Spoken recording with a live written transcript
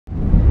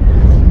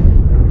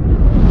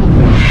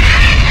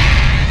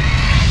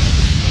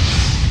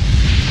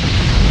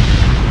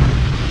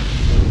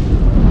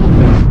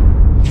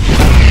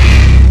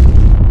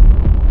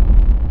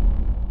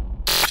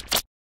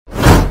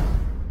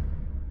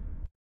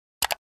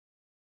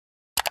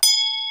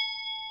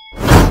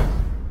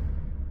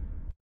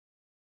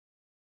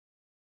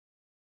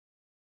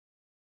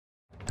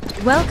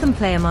Welcome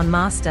Playermon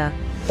Master.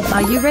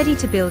 Are you ready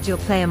to build your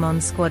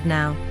Playermon squad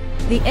now?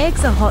 The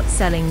eggs are hot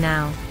selling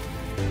now.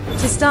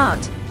 To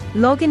start,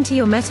 log into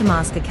your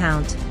MetaMask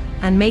account,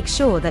 and make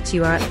sure that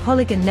you are at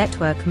Polygon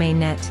Network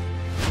mainnet.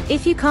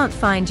 If you can't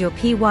find your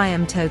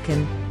PYM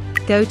token,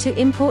 go to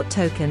Import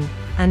Token,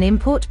 and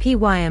import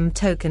PYM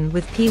token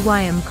with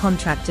PYM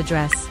contract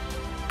address.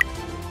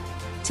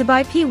 To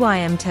buy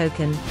PYM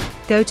token,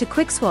 go to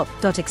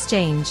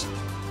quickswap.exchange,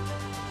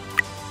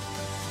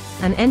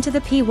 and enter the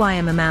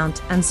PYM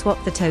amount and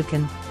swap the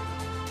token.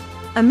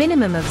 A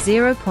minimum of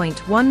 0.1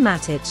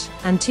 Matic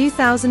and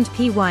 2000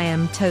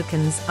 PYM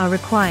tokens are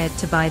required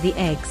to buy the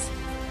eggs.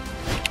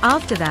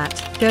 After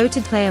that, go to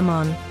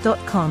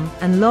playermon.com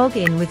and log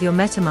in with your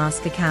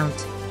MetaMask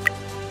account.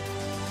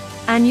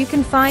 And you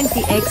can find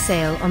the egg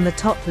sale on the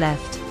top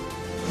left.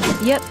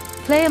 Yep,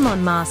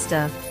 Playermon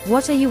Master,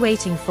 what are you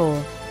waiting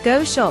for?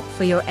 Go shop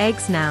for your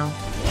eggs now.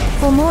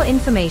 For more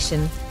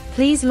information,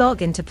 please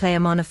log into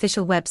Playermon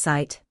official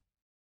website.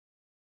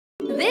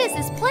 This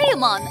is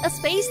Playermon, a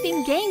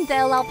space-themed game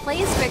that allows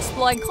players to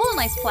explore and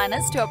colonize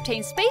planets to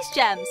obtain space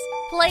gems.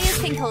 Players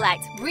can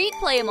collect, breed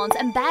Playermons,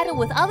 and battle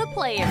with other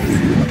players.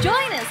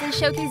 Join us and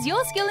showcase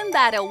your skill in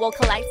battle while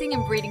collecting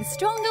and breeding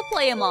stronger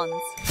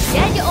Playermons.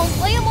 Get your own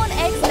Playermon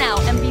eggs now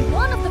and be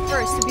one of the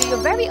first to build your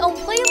very own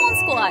Playermon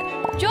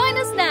squad. Join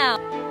us now!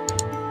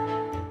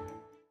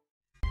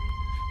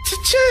 To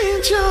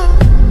change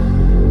your